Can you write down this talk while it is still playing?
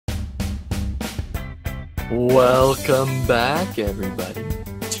Welcome back, everybody,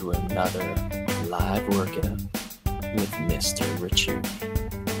 to another live workout with Mr. Richu.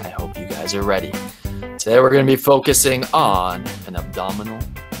 I hope you guys are ready. Today we're going to be focusing on an abdominal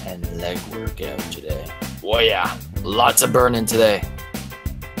and leg workout today. Oh yeah, lots of burning today.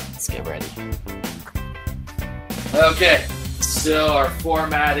 Let's get ready. Okay, so our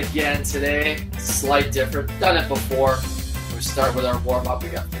format again today, slight different. Done it before. We'll start with our warm-up. We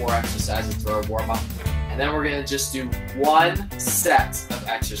got 4 exercises for our warm-up. And then we're going to just do 1 set of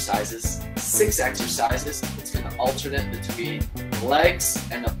exercises, 6 exercises. It's going to alternate between legs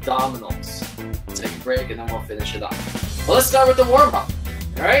and abdominals. We'll take a break and then we'll finish it off. Well, let's start with the warm-up.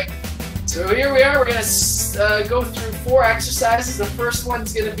 All right? So here we are. We're going to go through 4 exercises. The first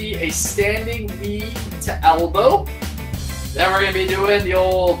one's going to be a standing knee to elbow. Then we're going to be doing the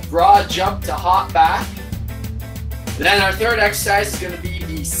old broad jump to hop back. Then our third exercise is going to be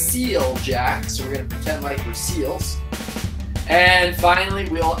the seal jack. So we're going to pretend like we're seals. And finally,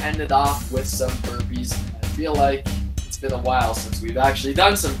 we'll end it off with some burpees. I feel like it's been a while since we've actually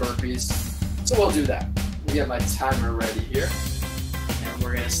done some burpees. So we'll do that. Let me get my timer ready here. And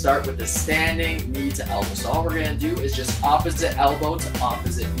we're going to start with the standing knee to elbow. So all we're going to do is just opposite elbow to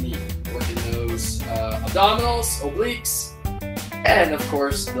opposite knee. Working those abdominals, obliques, and of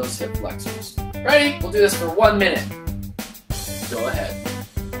course, those hip flexors. Ready? We'll do this for 1 minute. Go ahead.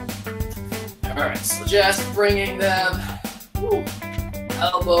 Alright, so just bringing them,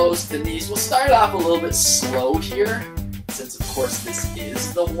 elbows to knees. We'll start off a little bit slow here, since of course this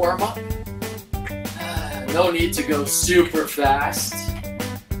is the warm-up. No need to go super fast.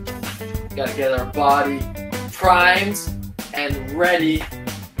 Gotta get our body primed and ready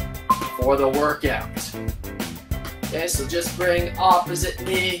for the workout. Okay, so just bring opposite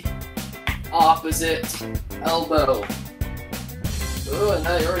knee, opposite elbow. Oh, and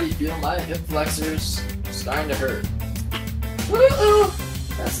I already feel my hip flexors starting to hurt. Woo-oh,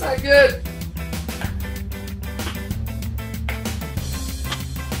 that's not good.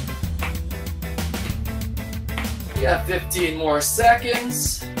 We got 15 more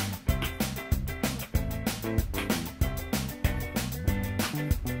seconds.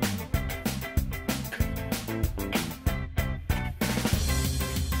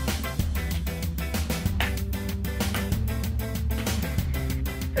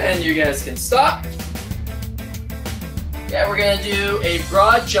 And you guys can stop. Yeah, we're gonna do a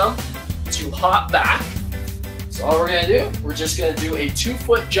broad jump to hop back. So all we're gonna do, we're just gonna do a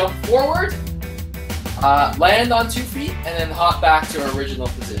 2-foot jump forward, land on 2 feet, and then hop back to our original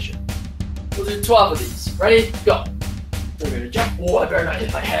position. We'll do 12 of these. Ready? Go. So we're gonna jump. Oh, I better not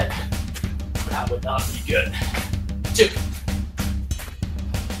hit my head. That would not be good. 2.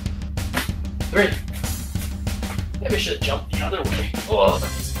 3. Maybe I should have jumped the other way. Oh,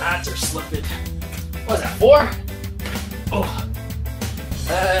 these mats are slipping. What was that, 4? Oh.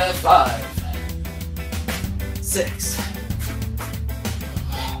 5. 6.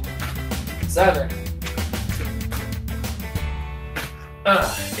 7.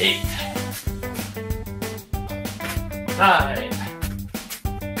 8. 9.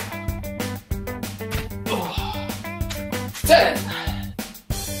 10.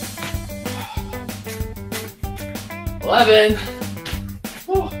 11.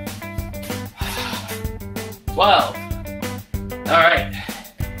 12. All right.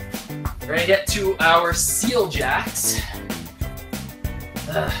 We're gonna get to our seal jacks.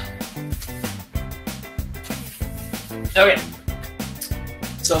 Okay.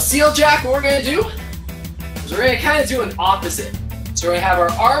 So seal jack, what we're gonna do is we're gonna kind of do an opposite. So we're gonna have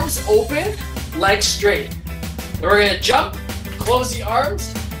our arms open, legs straight. Then we're gonna jump, close the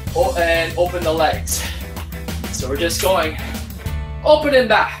arms, and open the legs. So we're just going open and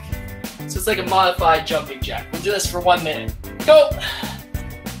back. So it's like a modified jumping jack. We'll do this for 1 minute. Go!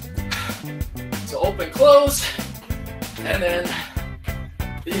 So open, close, and then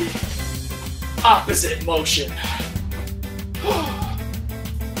the opposite motion.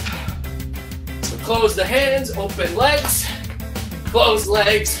 So close the hands, open legs, close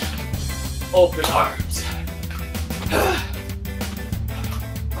legs, open arms.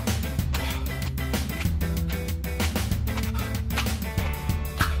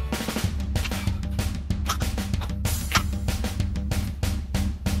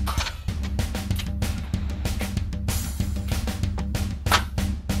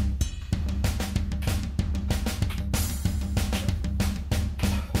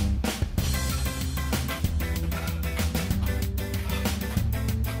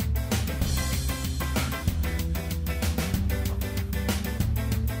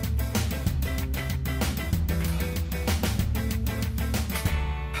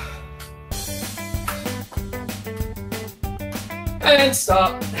 And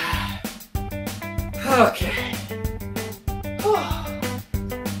stop. Okay.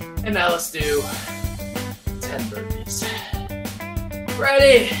 And now let's do 10 burpees.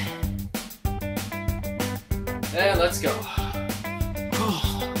 Ready? And let's go.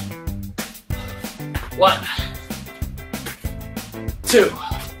 1, 2,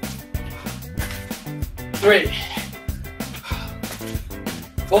 3,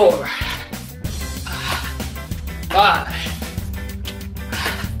 4, 5,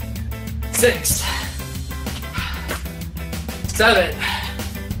 6, 7,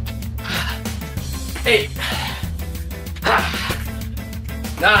 8,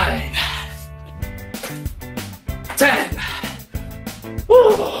 9, 10.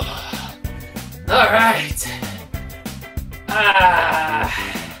 Woo. All right.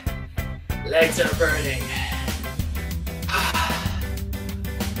 Legs are burning.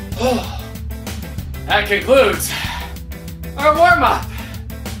 That concludes our warm-up.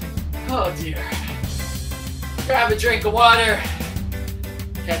 Oh dear. Grab a drink of water.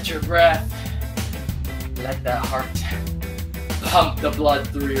 Catch your breath. Let that heart pump the blood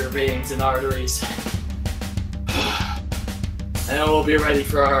through your veins and arteries. And then we'll be ready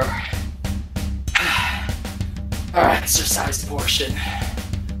for our exercise portion.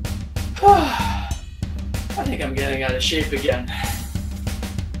 I think I'm getting out of shape again.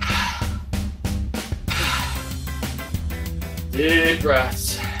 Deep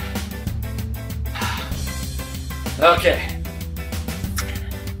breaths. Okay.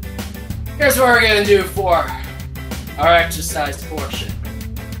 Here's what we're gonna do for our exercise portion.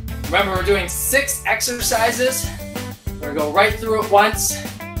 Remember, we're doing 6 exercises. We're gonna go right through it once,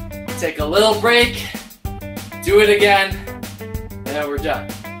 take a little break, do it again, and then we're done.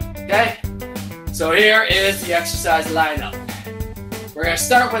 Okay? So here is the exercise lineup. We're gonna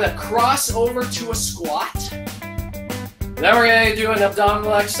start with a crossover to a squat. Then we're gonna do an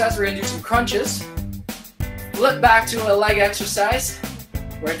abdominal exercise. We're gonna do some crunches. Flip back to a leg exercise.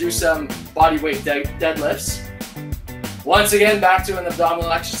 We're gonna do some body weight deadlifts. Once again, back to an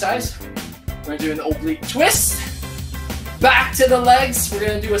abdominal exercise. We're gonna do an oblique twist. Back to the legs. We're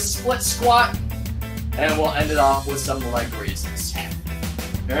gonna do a split squat. And we'll end it off with some leg raises.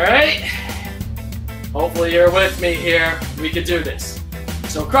 All right? Hopefully you're with me here. We can do this.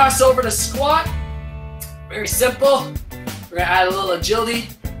 So cross over to squat. Very simple. We're gonna add a little agility.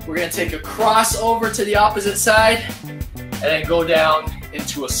 We're gonna take a cross over to the opposite side and then go down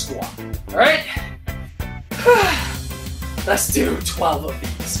into a squat. All right? Let's do 12 of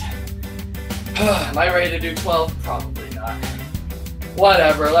these. Am I ready to do 12? Probably not.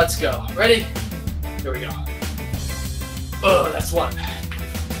 Whatever, let's go. Ready? Here we go. Oh, that's 1,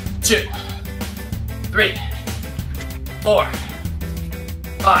 2, 3, 4,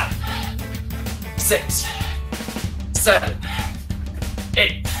 5, 6, 7,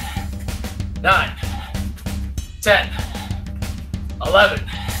 8, 9, 10, 11,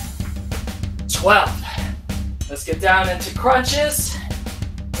 12. Let's get down into crunches.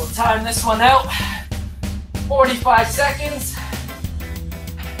 We'll time this one out. 45 seconds.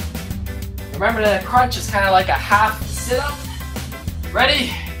 Remember that a crunch is kind of like a half sit-up.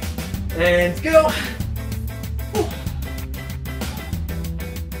 Ready? And go. Whew.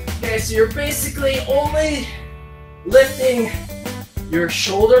 Okay, so you're basically only lifting your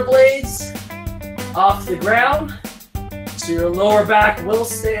shoulder blades off the ground. So your lower back will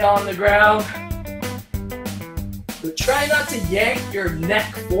stay on the ground. But try not to yank your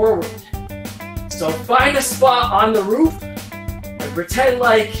neck forward. So find a spot on the roof and pretend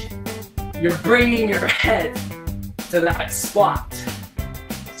like you're bringing your head to that spot.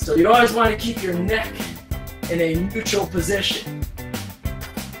 So you always want to keep your neck in a neutral position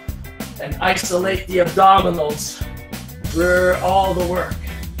and isolate the abdominals for all the work.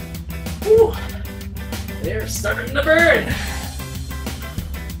 Whew. They're starting to burn.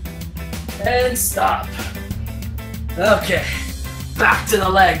 And stop. Okay, back to the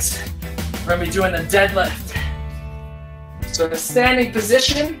legs. We're gonna be doing a deadlift. So in a standing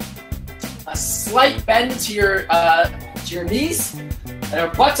position, a slight bend to your knees, and our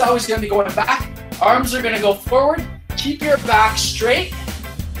butt's always gonna be going back. Arms are gonna go forward. Keep your back straight.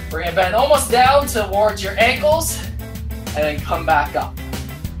 We're gonna bend almost down towards your ankles, and then come back up.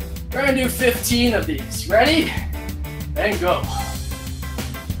 We're gonna do 15 of these. Ready? And go.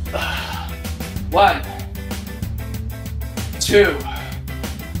 1, 2,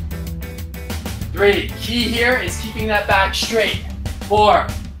 3. Key here is keeping that back straight. 4,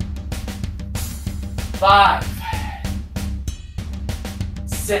 5,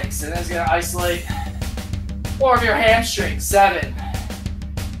 6, and then it's gonna isolate more of your hamstrings. 7,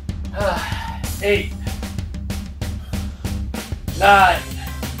 8, 9,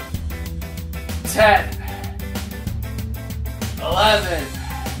 10, 11,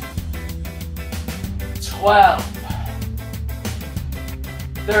 12,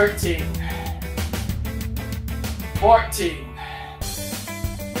 13, 14,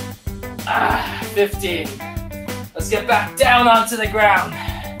 15. Let's get back down onto the ground.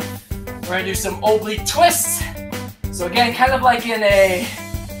 We're gonna do some oblique twists. So again, kind of like in a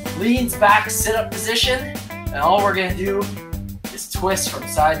leans back sit-up position. And all we're gonna do is twist from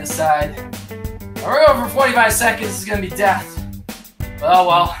side to side. And we're going for 45 seconds. This is gonna be death. Oh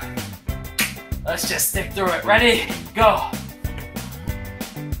well. Let's just stick through it. Ready? Go.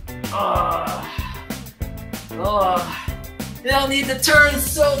 You don't need to turn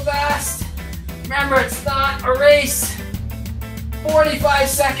so fast. Remember, it's not a race. 45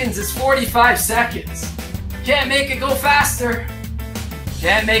 seconds is 45 seconds. Can't make it go faster.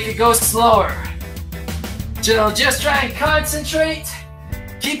 Can't make it go slower. So just try and concentrate.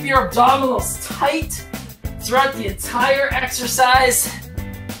 Keep your abdominals tight throughout the entire exercise.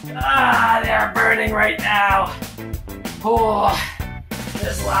 They're burning right now. Oh,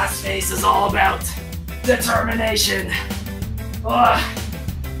 this last phase is all about determination.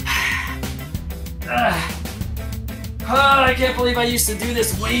 I can't believe I used to do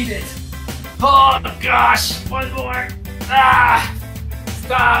this weighted. Oh gosh, one more.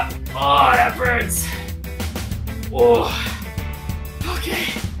 Stop. Oh, that burns. Oh, okay.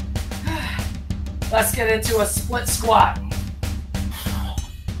 Let's get into a split squat.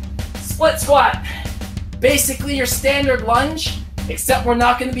 Split squat. Basically your standard lunge, except we're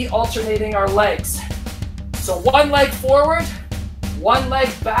not going to be alternating our legs. So one leg forward, one leg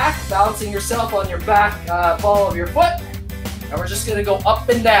back, balancing yourself on your back ball of your foot. And we're just going to go up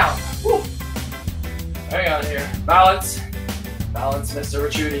and down. Woo. Hang on here. Balance. Balance, Mr.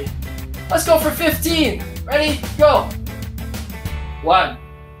 Ricciuti. Let's go for 15. Ready? Go. 1,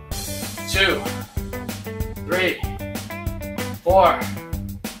 2, 3, 4,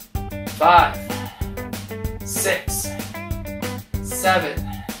 5, 6,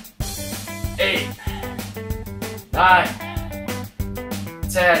 7, 8, 9,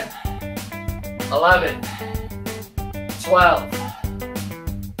 10, 11, 12,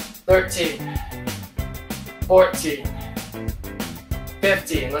 13, 14,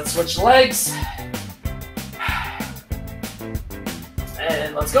 15. Let's switch legs.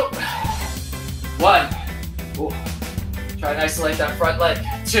 And let's go. 1. Ooh. Try and isolate that front leg.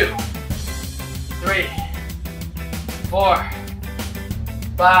 2, 3, 4,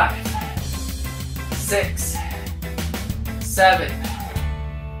 5, 6, 7,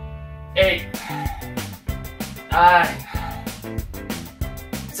 8, 9,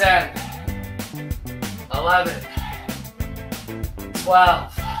 10, 11,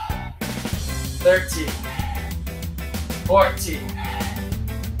 12, 13, 14,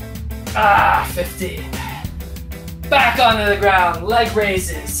 15. Back onto the ground, leg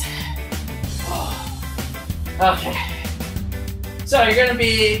raises. Okay. So you're gonna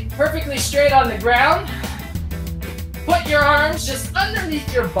be perfectly straight on the ground. Put your arms just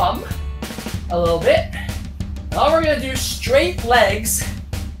underneath your bum a little bit. And all we're gonna do, straight legs.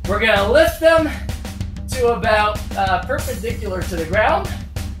 We're gonna lift them to about perpendicular to the ground.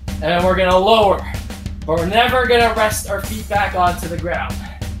 And then we're gonna lower. But we're never gonna rest our feet back onto the ground.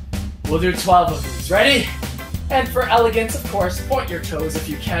 We'll do 12 of these. Ready? And for elegance, of course, point your toes if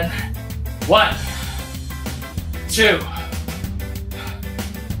you can. 1, 2,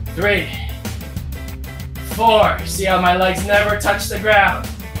 3, 4. See how my legs never touch the ground.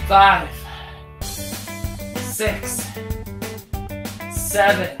 5, 6,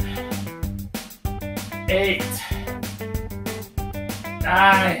 7, 8,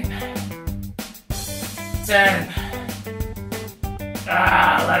 9, 10,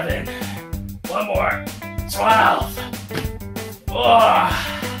 11. One more. 12. Oh.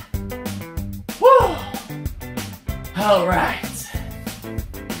 Woo. All right.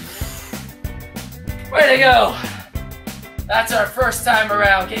 Way to go. That's our first time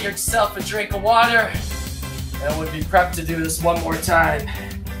around. Get yourself a drink of water. And we'll be prepped to do this one more time.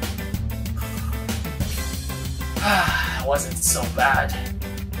 It wasn't so bad,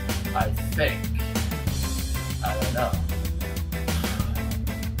 I think. I don't know.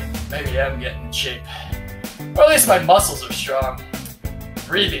 Maybe I'm getting in shape. Or at least my muscles are strong.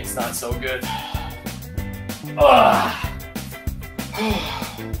 Breathing's not so good.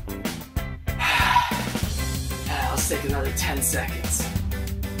 Let's take another 10 seconds.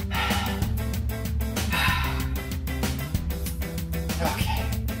 Okay.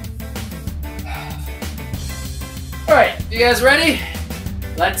 Alright, you guys ready?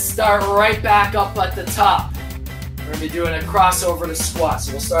 Let's start right back up at the top. We're going to be doing a crossover to squat.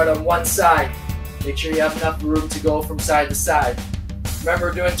 So we'll start on one side. Make sure you have enough room to go from side to side. Remember,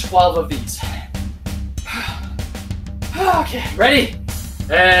 we're doing 12 of these. Okay, ready?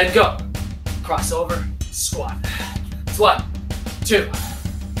 And go. Crossover, squat. It's 1, 2,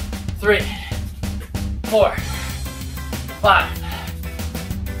 3, 4, 5,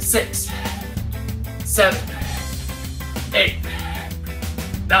 6, 7, 8,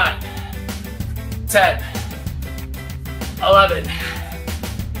 9, 10, 11,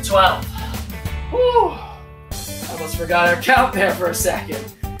 12. Woo! Almost forgot our count there for a second.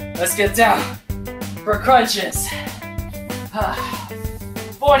 Let's get down for crunches.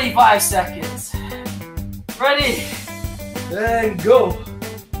 45 seconds. Ready? And go.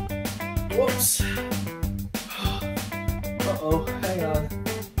 Whoops. Uh-oh, hang on.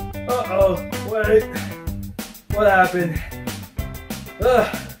 Uh-oh, wait. What happened?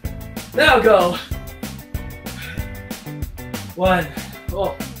 Now go. 1.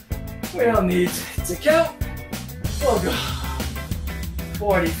 Oh, we don't need to count. We'll go.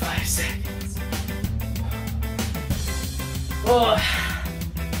 45 seconds. Oh.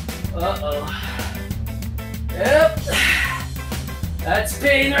 Uh-oh. Yep. That's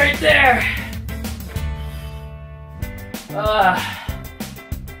pain right there.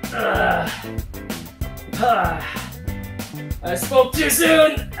 I spoke too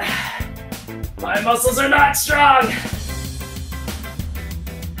soon. My muscles are not strong.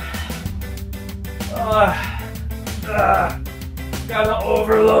 Gotta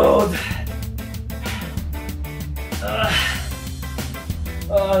overload.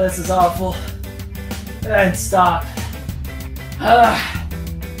 Oh, this is awful. And stop.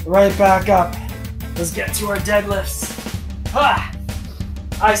 Right back up. Let's get to our deadlifts.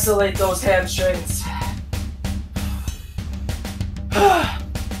 Isolate those hamstrings.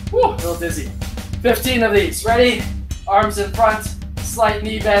 Woo, a little dizzy. 15 of these. Ready? Arms in front, slight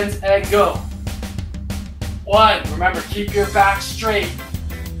knee bend, and go. 1. Remember, keep your back straight.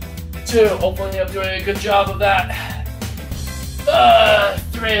 2. Hopefully I'm doing a good job of that.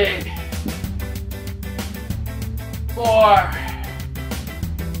 3. 4.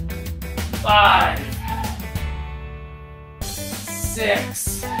 5.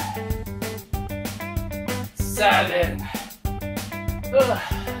 6. 7.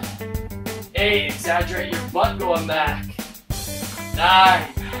 8. Exaggerate your butt going back. 9.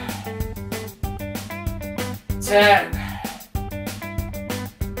 10.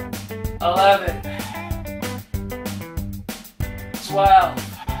 11. 12.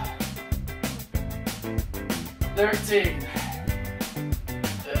 13.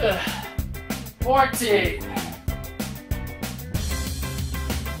 14.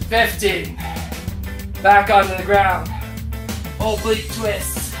 15. Back onto the ground. Oblique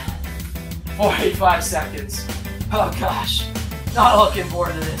twist. 45 seconds. Oh gosh. Not looking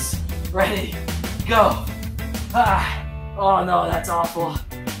forward to this. Ready? Go. Oh no, that's awful.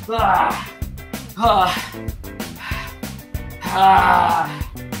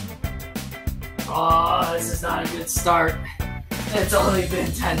 Oh, this is not a good start. It's only been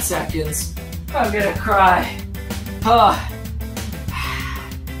 10 seconds. I'm gonna cry.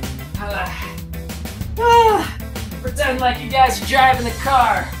 Pretend like you guys are driving the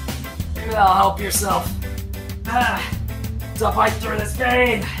car. Maybe that'll help yourself. To fight through this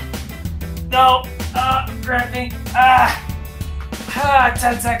pain. No. Gripping.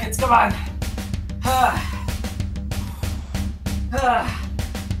 10 seconds, come on.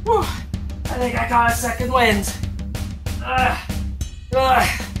 Whew. I think I got a second wind. Done.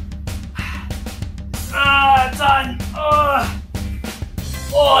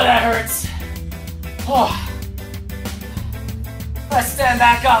 Oh, that hurts. Let's stand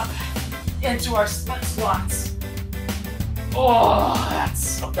back up into our split squats. Oh,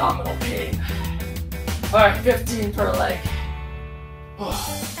 that's abdominal pain. All right, 15 per leg.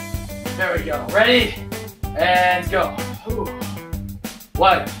 There we go. Ready? And go.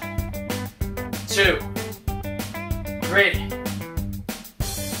 1, 2, 3,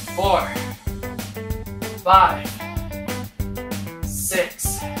 4, 5,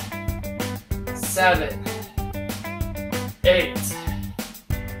 6, 7, 8,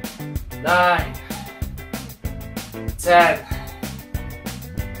 9, 10,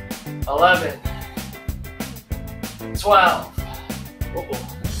 11, 12,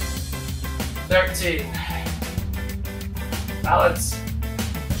 13, balance,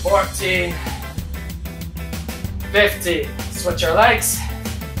 14, 15. Switch our legs.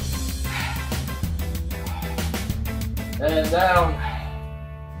 And down.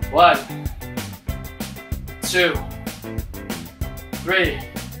 1, 2, 3,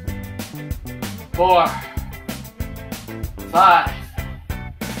 4, 5,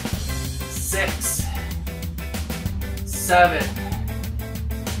 6, 7,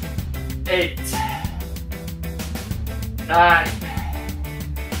 8, 9,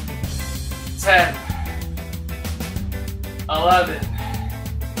 10, 11,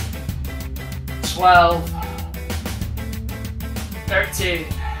 12, 13,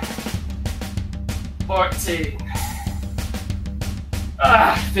 14,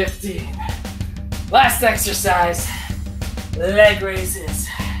 15. Last exercise, leg raises.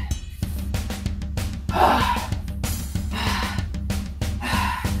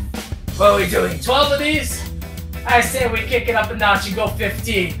 What are we doing? 12 of these? I say we kick it up a notch and go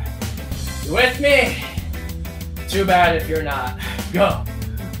 15. You with me? Too bad if you're not. Go.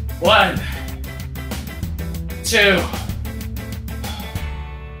 1, 2,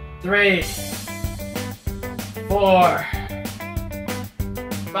 3, 4,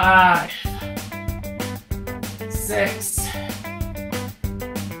 5, 6,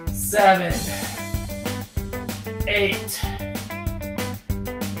 7, 8,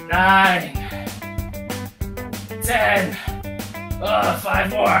 9, 10. 5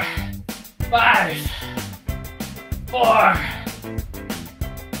 more. 5, 4,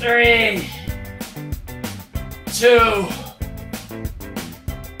 3, 2,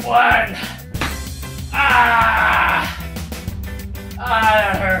 1.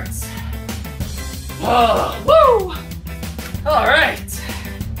 That hurts. Oh, woo! All right.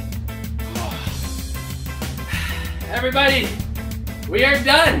 Everybody, we are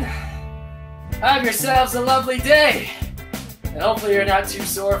done. Have yourselves a lovely day. And hopefully you're not too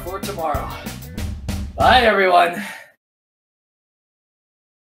sore for tomorrow. Bye, everyone.